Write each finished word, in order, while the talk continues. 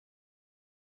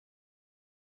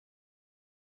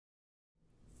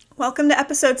Welcome to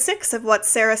episode 6 of What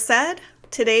Sarah Said.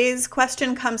 Today's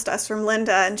question comes to us from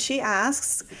Linda, and she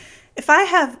asks, if I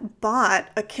have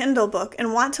bought a Kindle book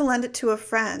and want to lend it to a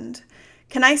friend,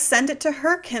 can I send it to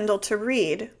her Kindle to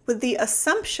read with the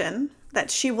assumption that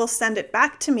she will send it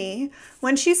back to me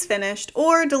when she's finished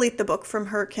or delete the book from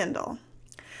her Kindle?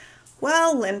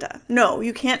 Well, Linda, no,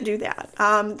 you can't do that.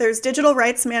 There's digital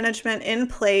rights management in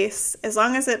place as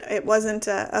long as it wasn't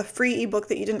a free ebook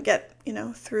that you didn't get,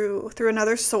 through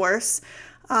another source.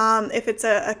 If it's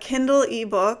a Kindle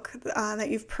ebook that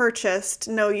you've purchased,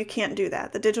 no, you can't do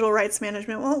that. The digital rights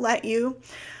management won't let you.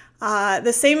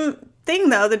 The same thing,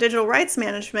 though, the digital rights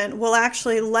management will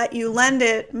actually let you lend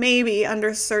it maybe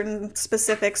under certain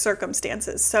specific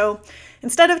circumstances. So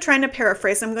instead of trying to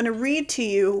paraphrase, I'm going to read to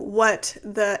you what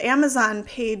the Amazon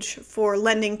page for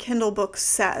lending Kindle books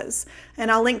says.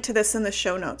 And I'll link to this in the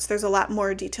show notes. There's a lot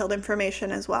more detailed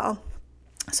information as well.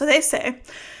 So they say,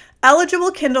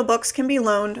 eligible Kindle books can be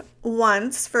loaned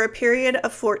once for a period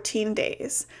of 14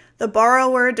 days. The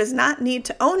borrower does not need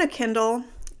to own a Kindle.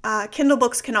 Kindle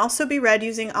books can also be read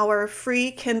using our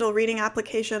free Kindle reading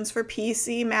applications for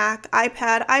PC, Mac,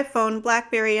 iPad, iPhone,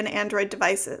 BlackBerry, and Android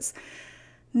devices.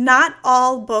 Not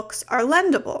all books are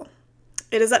lendable.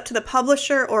 It is up to the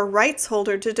publisher or rights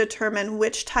holder to determine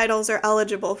which titles are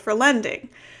eligible for lending.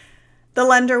 The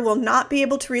lender will not be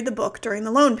able to read the book during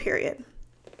the loan period.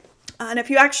 And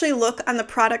if you actually look on the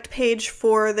product page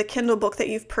for the Kindle book that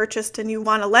you've purchased and you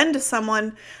want to lend to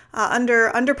someone,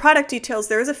 under product details,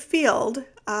 there is a field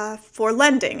for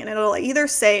lending, and it'll either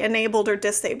say enabled or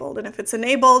disabled. And if it's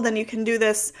enabled, then you can do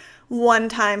this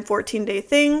one-time 14-day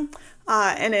thing.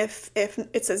 And if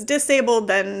it says disabled,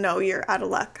 then no, you're out of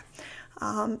luck.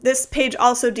 This page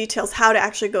also details how to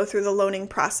actually go through the loaning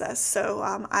process. So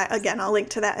I'll link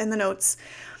to that in the notes.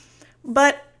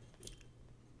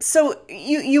 So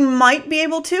you might be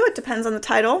able to, it depends on the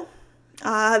title.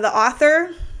 The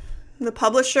author, the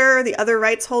publisher, the other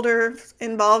rights holder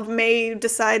involved may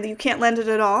decide that you can't lend it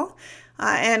at all.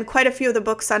 And quite a few of the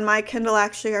books on my Kindle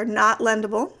actually are not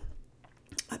lendable,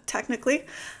 technically.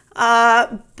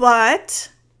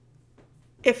 But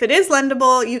if it is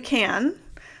lendable, you can.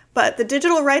 But the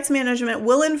digital rights management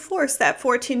will enforce that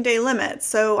 14-day limit.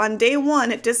 So on day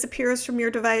 1, it disappears from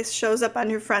your device, shows up on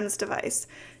your friend's device.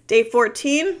 Day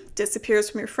 14, disappears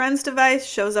from your friend's device,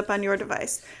 shows up on your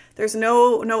device. There's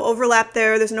no overlap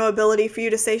there. There's no ability for you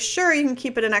to say, sure, you can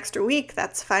keep it an extra week.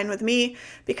 That's fine with me,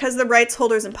 because the rights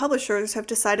holders and publishers have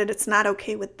decided it's not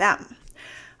okay with them.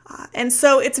 And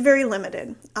so it's very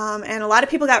limited. And a lot of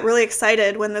people got really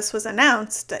excited when this was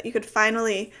announced that you could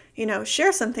finally,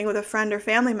 share something with a friend or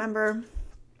family member.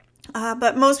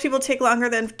 But most people take longer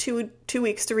than two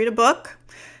weeks to read a book.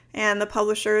 And the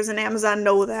publishers and Amazon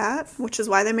know that, which is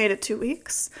why they made it 2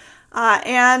 weeks.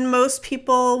 And most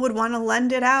people would want to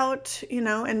lend it out,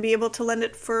 and be able to lend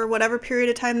it for whatever period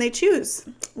of time they choose,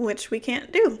 which we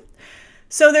can't do.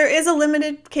 So there is a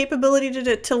limited capability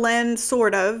to lend,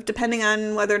 sort of, depending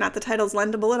on whether or not the title is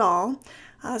lendable at all.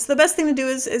 So the best thing to do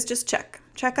is just check.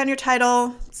 Check on your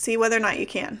title, see whether or not you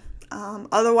can.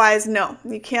 Otherwise, no,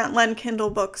 you can't lend Kindle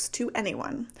books to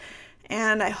anyone.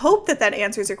 And I hope that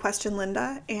answers your question,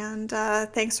 Linda. And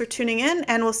thanks for tuning in,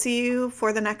 and we'll see you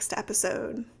for the next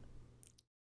episode.